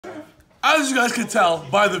as you guys can tell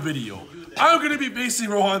by the video, I'm going to be basing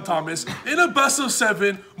Rohan Thomas in a best of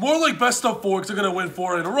 7, more like best of 4, because they're going to win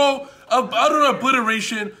 4 in a row, out of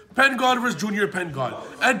obliteration, Pen God versus Junior Pen God.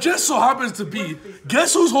 And just so happens to be,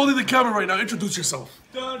 guess who's holding the camera right now? Introduce yourself.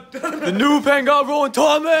 The new Pen God, Rohan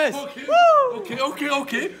Thomas! Okay.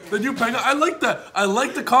 The new Pen God. I like that. I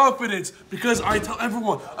like the confidence, because I tell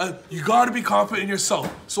everyone, you got to be confident in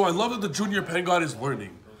yourself. So I love that the Junior Pen God is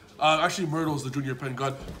learning. Actually, Myrtle's the Junior Pen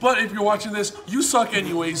God. But if you're watching this, you suck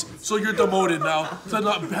anyways, so you're demoted now to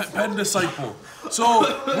not Pen Disciple. So,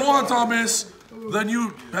 Rohan Thomas, the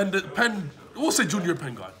new we'll say Junior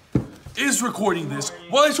Pen God, is recording this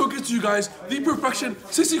while I showcase to you guys the perfection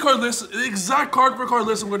 60 card list, the exact card for card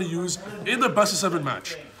list I'm going to use in the best of 7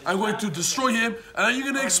 match. I'm going to destroy him, and then you're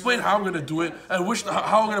going to explain how I'm going to do it, and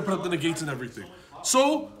how I'm going to put up the negates and everything.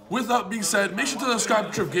 So, with that being said, make sure to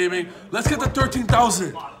subscribe to Trif Gaming. Let's get to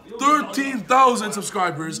 13,000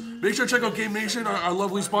 subscribers. Make sure to check out GAMENATION, our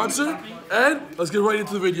lovely sponsor. And let's get right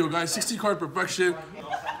into the video, guys. 60 card perfection.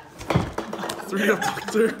 3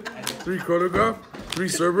 Abductor, 3 Chronograph, 3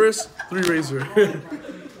 Cerberus, 3 Razor.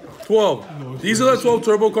 12. These are the 12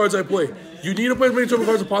 turbo cards I play. You need to play as many turbo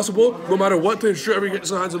cards as possible, no matter what, to ensure every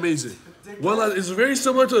gets in hand's amazing. Well, it's very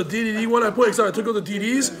similar to the DDD one I played, except I took out the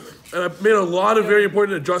DDs, and I made a lot of very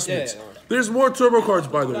important adjustments. There's more turbo cards,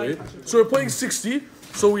 by the way. So we're playing 60,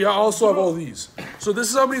 so we also have all these. So this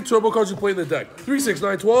is how many turbo cards we play in the deck. 3, 6,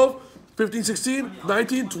 9, 12, 15, 16,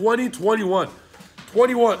 19, 20, 21.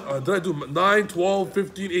 21, did I do 9, 12,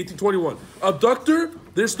 15, 18, 21. Abductor,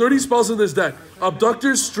 there's 30 spells in this deck.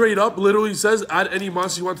 Abductor straight up literally says add any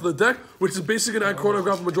monster you want to the deck, which is basically going to add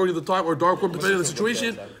Chronograph the majority of the time, or Dark Orb depending on the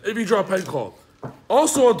situation, if you draw a Pen Call.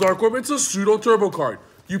 Also on Dark Orb, it's a pseudo turbo card.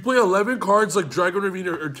 You play 11 cards like Dragon Ravine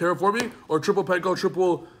or Terraforming, or triple Pen Call,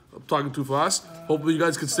 triple, I'm talking too fast. Hopefully you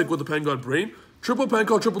guys can stick with the Pen God brain. Triple Pen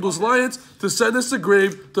Call, triple Duelist Alliance, to send this to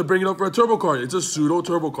grave to bring it up for a turbo card. It's a pseudo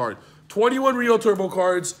turbo card. 21 real turbo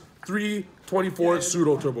cards, 3 24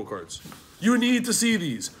 pseudo turbo cards. You need to see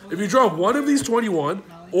these. If you draw one of these 21,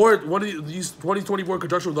 or one of these 2024 in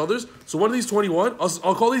conjunction with others, so one of these 21,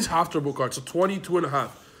 I'll call these half turbo cards, so 22 and a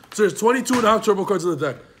half. So there's 22 and a half turbo cards in the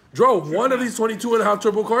deck. Draw one of these 22 and a half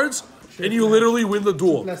turbo cards, and you literally win the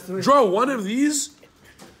duel. Draw one of these,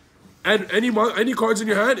 and any cards in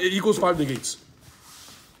your hand, it equals 5 negates.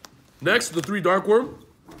 Next, the 3 Dark Worm,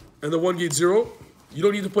 and the 1 gate 0. You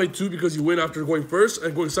don't need to play 2 because you win after going first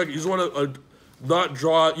and going second. You just want to not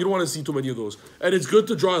draw. You don't want to see too many of those. And it's good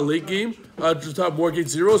to draw a late game just to have more gate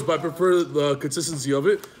 0s, but I prefer the consistency of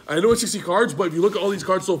it. I know it's 60 cards, but if you look at all these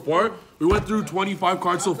cards so far, we went through 25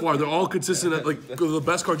 cards so far. They're all consistent at like the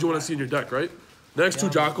best cards you want to see in your deck, right? Next, 2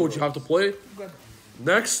 Jocko, which you have to play.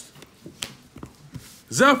 Next,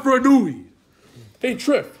 Zephyr Nui. Hey,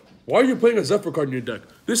 Trif, why are you playing a Zephyr card in your deck?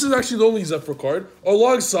 This is actually the only Zephyr card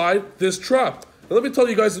alongside this Trap. And let me tell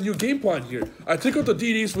you guys the new game plan here. I took out the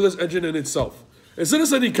DDs for this engine in itself. Instead of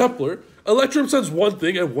sending Kepler, Electrum sends one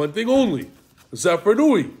thing and one thing only. Zephyr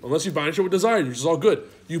Nui, unless you banish it with Desire, which is all good.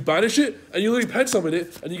 You banish it, and you literally pen summon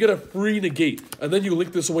it, and you get a free negate. And then you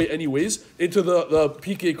link this away anyways into the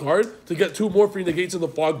PK card to get 2 more free negates in the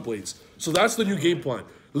Fog Blades. So that's the new game plan.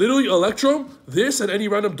 Literally, Electrum, this, and any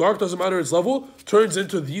random dark, doesn't matter its level, turns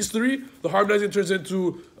into these 3. The Harmonizing turns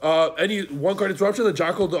into any 1 card interruption, the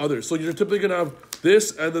Jackal the other. So you're typically going to have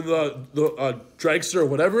this, and then the Dragster or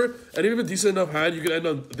whatever. And even if a decent enough hand, you can end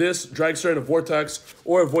on this, Dragster and a Vortex,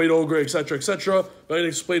 or a Void Ogre, etc., etc. But I can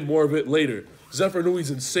explain more of it later. Zephyr Nui is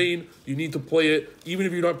insane. You need to play it, even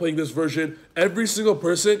if you're not playing this version. Every single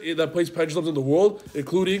person that plays Pendulums in the world,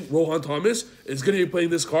 including Rohan Thomas, is going to be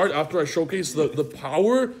playing this card after I showcase the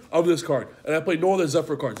power of this card. And I play no other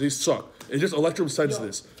Zephyr cards. They suck. It's just Electrum sends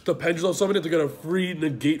this. The Pendulum summon it to get a free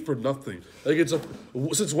negate for nothing. Like it's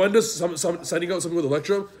since when does sending out something with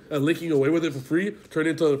Electrum and linking away with it for free turn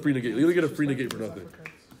into a free negate? You only get a free negate for nothing.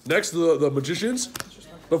 Next, the Magicians.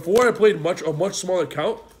 Before I played a much smaller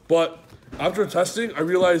count, but after testing, I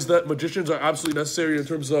realized that Magicians are absolutely necessary in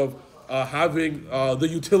terms of having the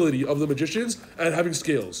utility of the Magicians and having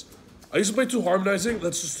scales. I used to play 2 Harmonizing.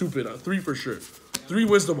 That's just stupid. 3 for sure. 3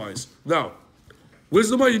 Wisdom Eyes. Now,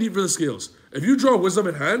 Wisdom Eye you need for the scales. If you draw Wisdom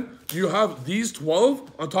in hand, you have these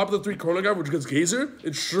 12 on top of the 3 Chronograph, which gets Gazer,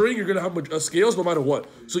 ensuring you're going to have scales no matter what.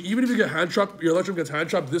 So even if you get hand trapped, your Electrum gets hand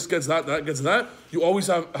trapped, this gets that gets that, you always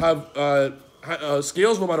have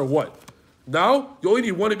scales no matter what. Now, you only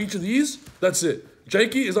need 1 of each of these. That's it.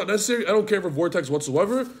 Janky is not necessary. I don't care for Vortex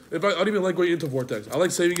whatsoever. In fact, I don't even like going into Vortex. I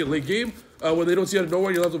like saving it late game. When they don't see out of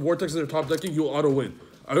nowhere, you'll have the Vortex in their top decking, you'll auto-win.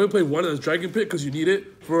 I only play 1 as Dragon Pit because you need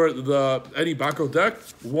it for any back row deck.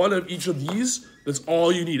 1 of each of these That's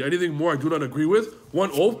all you need. Anything more, I do not agree with. One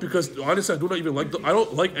oath, because honestly, I do not even like I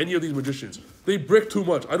don't like any of these magicians. They brick too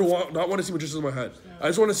much. I not want to see magicians in my hand. I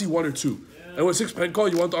just want to see 1 or 2. And with 6 pen call,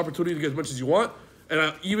 you want the opportunity to get as much as you want. And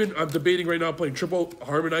I'm debating right now playing triple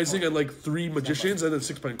harmonizing and like 3 magicians and then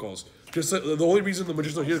 6 pen calls. Just the only reason the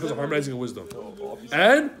magicians are here is because of harmonizing and wisdom.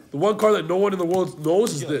 And the one card that no one in the world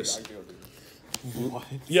knows is this.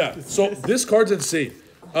 Yeah, so this card's insane.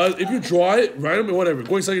 If you draw it, random or whatever,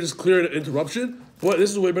 going second, just clear an interruption. But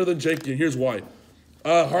this is way better than Janky, and here's why.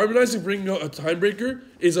 Harmonizing bringing out a time breaker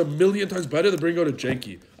is a million times better than bringing out a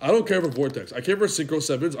Janky. I don't care for Vortex. I care for Synchro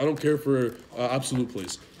 7s. I don't care for Absolute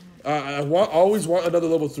Plays. I always want another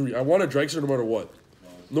level 3. I want a Dragster no matter what.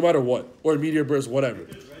 No matter what. Or a Meteor Burst, whatever.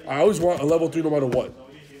 I always want a level 3 no matter what.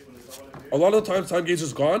 A lot of the times, Time Gauge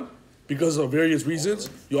is gone because of various reasons.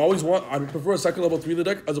 You always want, I prefer a second level 3 in the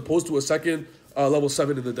deck as opposed to a second level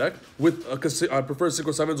 7 in the deck. Because I prefer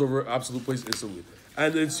Synchro 7s over Absolute Plays instantly.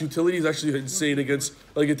 And its utility is actually insane against,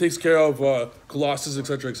 like it takes care of Colossus,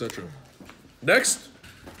 etc., etc. Next,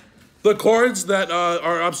 the cards that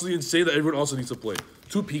are absolutely insane that everyone also needs to play.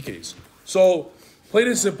 2 PKs. So, plain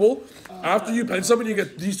and simple, after you pen summon, you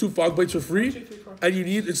get these 2 Fog Blades for free. And you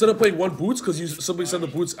need, instead of playing 1 Boots, because you simply send the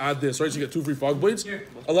Boots, add this, right? So you get 2 free Fog Blades.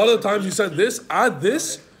 A lot of the times you send this, add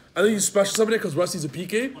this, and then you special summon it because Rusty's a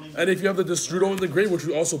PK. And if you have the Destrudo in the grade, which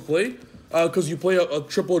we also play, because you play a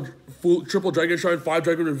triple Dragon Shrine, 5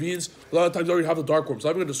 Dragon Ravines, a lot of times you already have the Dark Worm. So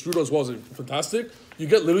having a Destrudo as well is fantastic. You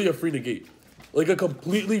get literally a free negate. Like a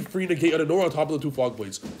completely free negate out of nowhere on top of the 2 Fog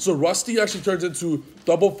Blades. So Rusty actually turns into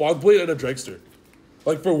double Fog Blade and a Dragster.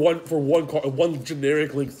 Like for one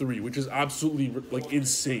generic Link 3, which is absolutely like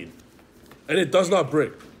insane. And it does not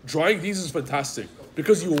brick. Drawing these is fantastic.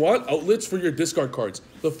 Because you want outlets for your discard cards.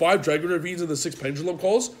 The 5 Dragon Ravines and the 6 Pendulum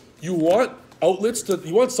calls, you want outlets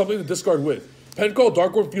you want something to discard with. Pen call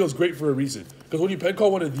Dark Worm feels great for a reason. Because when you pen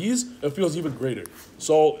call one of these, it feels even greater.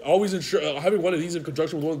 So always ensure having one of these in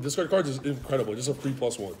conjunction with one of the discard cards is incredible. Just a free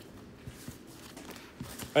 +1.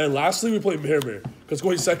 And lastly, we play Mirror. Because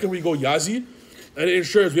going second, we go Yazi. And it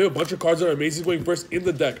ensures we have a bunch of cards that are amazing going first in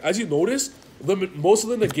the deck. As you notice, most of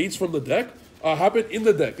the negates from the deck happen in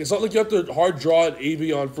the deck. It's not like you have to hard draw an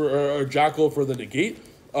Avion or Jackal for the negate.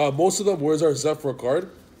 Most of them, where's our Zephyr card?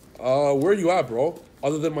 Where are you at, bro?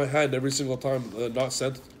 Other than my hand every single time not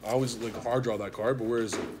sent, I always like hard draw that card, but where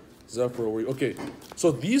is it? Zephyr, okay.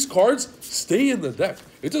 So these cards stay in the deck.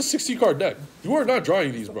 It's a 60 card deck. You are not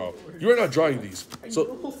drawing these, bro. You are not drawing these.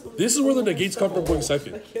 So this is where the negates come from going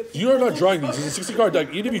second. You are not drawing these. It's a 60 card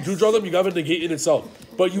deck. Even if you do draw them, you have a negate in itself.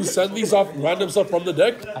 But you send these off random stuff from the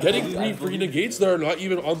deck, getting 3 free negates that are not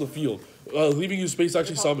even on the field, leaving you space to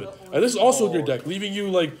actually summon. And this is also in your deck, leaving you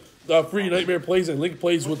like free Nightmare plays and Link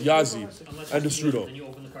plays with Yazi and Destrudo.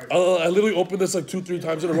 I literally opened this like 2-3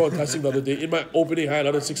 times in a row and testing the other day in my opening hand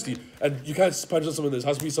out of 60. And you can't Pendulum summon this. It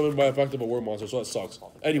has to be summoned by effect of a War Monster, so that sucks.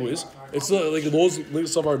 Anyways, it's like those Link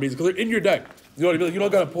stuff are amazing because they're in your deck. You know what I mean? Like, you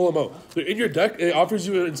don't gotta pull them out. They're in your deck. It offers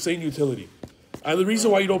you an insane utility. And the reason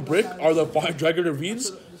why you don't brick are the 5 Dragon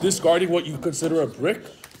Ravines, discarding what you consider a brick,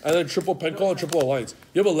 and then triple pen call and triple alliance.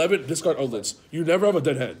 You have 11 discard outlets. You never have a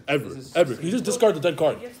dead hand. Ever. You just discard the dead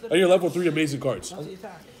card. And you're left with 3 amazing cards.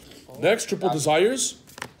 Next, triple desires.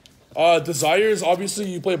 Desires, obviously,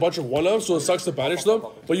 you play a bunch of 1-ofs, so it sucks to banish them,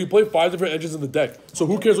 but you play 5 different engines in the deck. So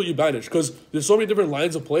who cares what you banish? Because there's so many different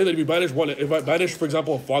lines of play that if you banish one, if I banish, for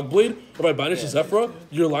example, a Fog Blade, if I banish a Zephyra,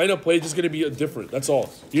 your line of play is just going to be different. That's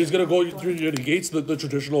all. You're just going to go through your negates the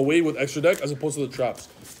traditional way with extra deck as opposed to the traps.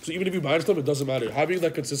 So even if you banish them, it doesn't matter. Having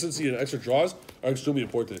that consistency and extra draws are extremely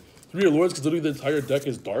important. 3 Allures, because literally the entire deck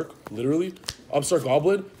is dark, literally. Upstart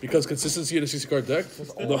Goblin, because consistency in a 60 card deck.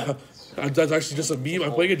 That's actually just a meme.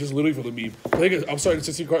 I'm playing it just literally for the meme. Playing an Upstart in a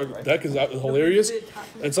 60 card deck is hilarious,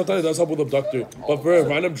 and sometimes it does help with Abductor. But for a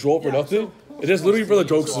random troll for nothing, it is literally for the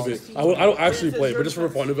jokes of it. I don't actually play it, but just for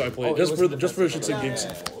fun of it, I play it. Just for shits and gigs.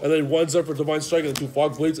 And then 1 Zephyr for Divine Strike and then 2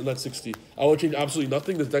 Fog Blades, and that's 60. I will change absolutely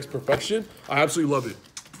nothing. This deck's perfection. I absolutely love it.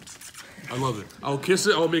 I love it. I'll kiss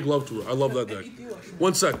it. I'll make love to it. I love that deck.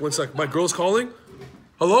 One sec. My girl's calling.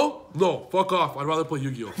 Hello? No, fuck off. I'd rather play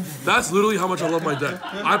Yu-Gi-Oh. That's literally how much I love my deck.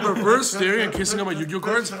 I prefer staring and kissing on my Yu-Gi-Oh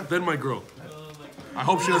cards than my girl. I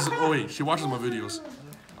hope she doesn't. Oh wait, she watches my videos.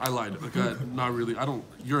 I lied. Okay, not really. I don't.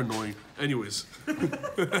 You're annoying. Anyways.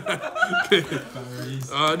 Okay.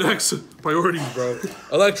 Next, priorities, bro.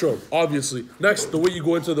 Electrum, obviously. Next, the way you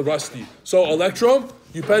go into the Rusty. So Electrum,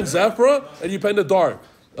 you pen Zephyra, and you pen the Dark.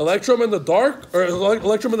 Electrum and the Dark, or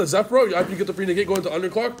Electrum and the Zephyra, after you get the free negate, go into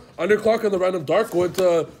Underclock. Underclock and the random Dark, go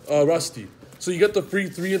into Rusty. So you get the free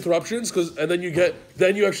 3 interruptions, and then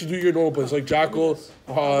you actually do your normal plays like Jackal,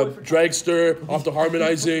 Dragster, off the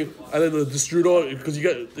Harmonizing, and then the Destrudo, because if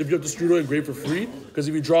you have Destrudo and Grave for free, because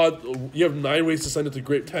if you draw, you have 9 ways to send it to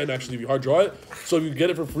Grave, 10 actually if you hard draw it. So if you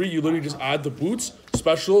get it for free, you literally just add the boots,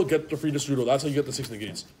 special, get the free Destrudo. That's how you get the 6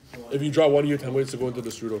 negates. If you draw 1 of your 10 ways to go into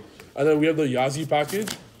Destrudo. And then we have the Yazi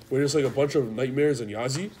package, where it's like a bunch of Nightmares and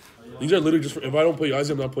Yazi. These are literally just if I don't play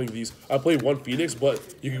Yazi, I'm not playing these. I play 1 Phoenix, but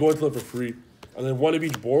you can go into them for free. And then 1 of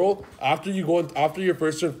each Boral. After your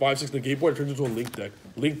first turn 5-6 negate board, it turns into a link deck.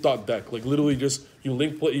 Link.deck. Like literally just you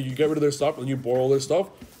get rid of their stuff and you Boral their stuff.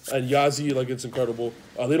 And Yazi, like it's incredible.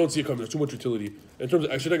 They don't see it coming, there's too much utility. In terms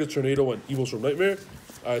of extra deck, it's Tornado and Evils from Nightmare.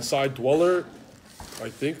 Side Dweller, I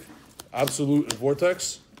think. Absolute and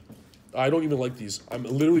Vortex. I don't even like these. I'm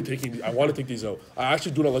literally taking. I want to take these out. I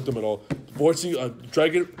actually do not like them at all. Forcing a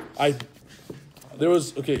Dragon.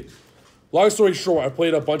 Okay. Long story short, I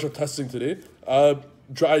played a bunch of testing today. I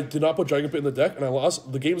did not put Dragon Pit in the deck, and I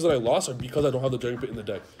lost. The games that I lost are because I don't have the Dragon Pit in the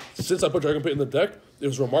deck. Since I put Dragon Pit in the deck, it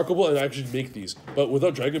was remarkable, and I actually make these. But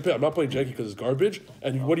without Dragon Pit, I'm not playing Janky because it's garbage.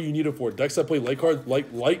 And what do you need it for? Decks that play light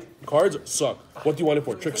cards suck. What do you want it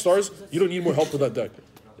for? Trick Stars? You don't need more help for that deck.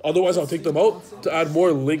 Otherwise, I'll take them out to add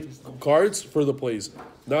more link cards for the plays.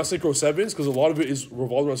 Now Synchro 7s, because a lot of it is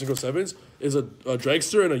revolved around Synchro 7s, is a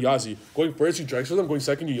Dragster and a Yazi. Going first, you Dragster them. Going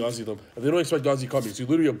second, you Yazi them. If they don't expect Yazi coming, so you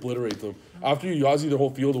literally obliterate them. After you Yazi their whole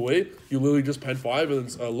field away, you literally just pen 5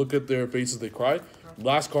 and look at their faces, they cry.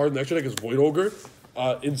 Last card in the extra deck is Void Ogre.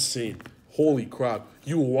 Insane. Holy crap.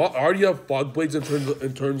 You already have Fog Blades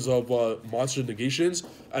in terms of monster negations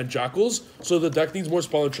and Jackals, so the deck needs more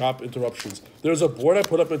Spell and Trap interruptions. There's a board I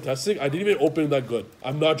put up in testing. I didn't even open it that good.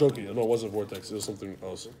 I'm not joking. No, it wasn't Vortex. It was something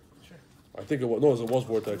else. Sure. I think it was. No, it was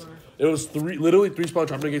Vortex. It was literally 3 Spell and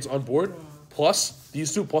Trap negates on board, plus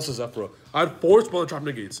these 2, plus a Zephyra. I had 4 Spell and Trap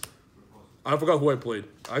negates. I forgot who I played.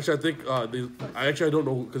 Actually, I think I don't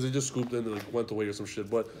know because they just scooped in and like, went away or some shit.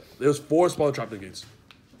 But there was 4 Spell and Trap negates.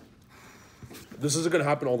 This isn't going to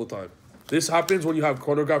happen all the time. This happens when you have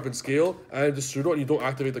Chronograph and Scale and Destrudo and you don't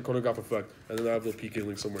activate the Chronograph effect. And then I have the PK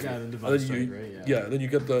link somewhere. Yeah, and then you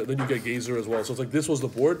get Gazer as well. So it's like this was the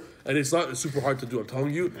board and it's not super hard to do. I'm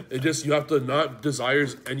telling you. You have to not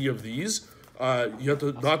desires any of these. You have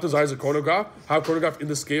to not desire the Chronograph, have Chronograph in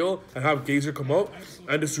the Scale, and have Gazer come out,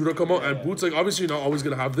 and Destrudo come out, and Boots. Like obviously you're not always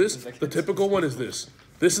going to have this. The typical one is this.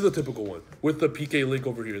 This is the typical one with the PK link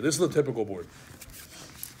over here. This is the typical board.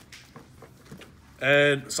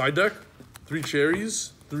 And side deck, 3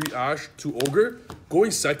 Cherries, 3 Ash, 2 Ogre.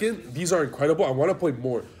 Going second, these are incredible. I want to play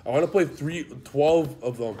more. I want to play 12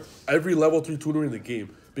 of them. Every level 3 tuner in the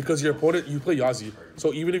game. Because your opponent, you play Yazi.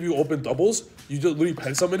 So even if you open doubles, you just literally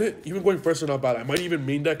pen summon it. Even going first are not bad. I might even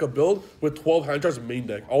main deck a build with 12 hand traps main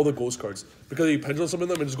deck. All the ghost cards. Because you pendulum summon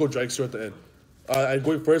them and just go Dragster at the end. And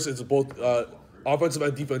going first, it's both offensive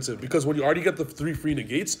and defensive, because when you already get the 3 free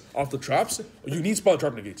negates off the traps, you need Spell and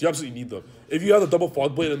Trap negates. You absolutely need them. If you have the double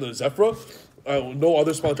Fog Blade and the Zephyra, no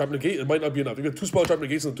other Spell and Trap negate, it might not be enough. If you get 2 Spell and Trap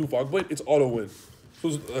negates and 2 Fog Blade, it's auto win. So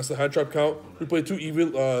that's the hand trap count. We play 2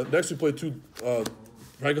 even. Next we play 2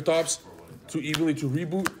 Rangatops, 2 evenly, 2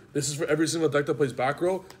 reboot. This is for every single deck that plays back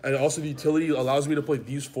row, and also the utility allows me to play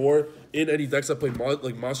these 4 in any decks that play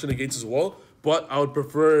like monster negates as well. But I would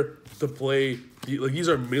prefer to play, these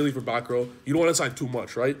are mainly for back row. You don't want to assign too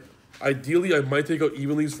much, right? Ideally, I might take out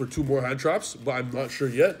evenlies for 2 more hand traps, but I'm not sure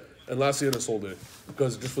yet. And lastly, in a Soul Day,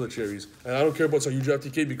 because just for the cherries. And I don't care about Saryuja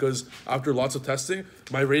FTK because after lots of testing,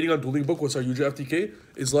 my rating on Dueling Book with Saryuja FTK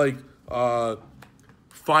is like 5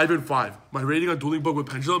 and 5. My rating on Dueling Book with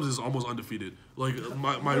Pendulums is almost undefeated. Like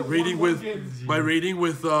my rating with Saryuja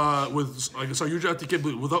FTK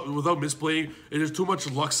without misplaying, it is too much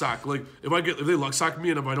luck sack. Like if they luck sack me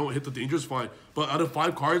and if I don't hit the dangers, fine. But out of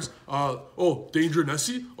 5 cards, Danger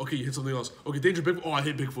Nessie, okay, you hit something else. Okay, Danger Bigfoot, I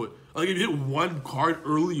hit Bigfoot. Like if you hit 1 card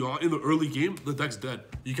early on in the early game, the deck's dead.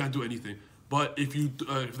 You can't do anything. But if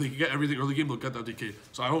they can get everything early game, they'll get that DK.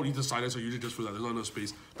 So I don't need to side it, so usually just for that. There's not enough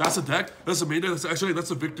space. That's the deck. That's the main deck. That's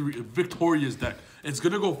the victorious deck. It's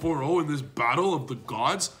going to go 4-0 in this battle of the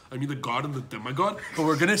gods. I mean the god and the demigod. But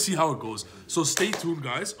we're going to see how it goes. So stay tuned,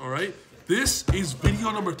 guys. All right? This is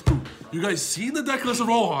video number 2. You guys seen the deck list of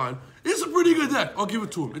Rohan. It's a pretty good deck. I'll give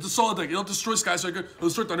it to him. It's a solid deck. It'll destroy Sky Striker. It'll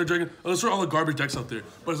destroy Thunder Dragon. It'll destroy all the garbage decks out there.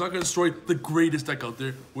 But it's not going to destroy the greatest deck out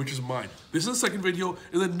there, which is mine. This is the second video.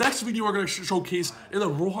 In the next video, we're going to showcase in the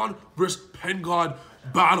Rohan versus Pengod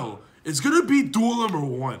battle. It's going to be duel number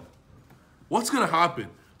 1. What's going to happen?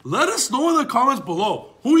 Let us know in the comments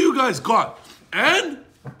below who you guys got. And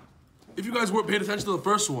if you guys weren't paying attention to the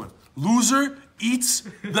first one, loser eats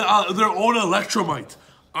their own Electrumite.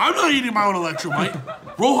 I'm not eating my own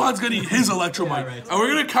electromite. Rohan's gonna eat his electromite. And we're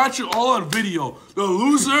gonna catch it all on video. The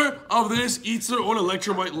loser of this eats their own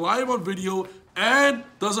electromite live on video and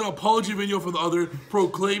does an apology video for the other,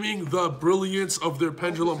 proclaiming the brilliance of their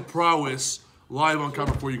pendulum prowess live on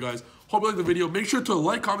camera for you guys. Hope you like the video. Make sure to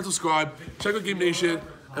like, comment, subscribe, check out GameNation,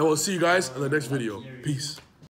 and we'll see you guys in the next video. Peace.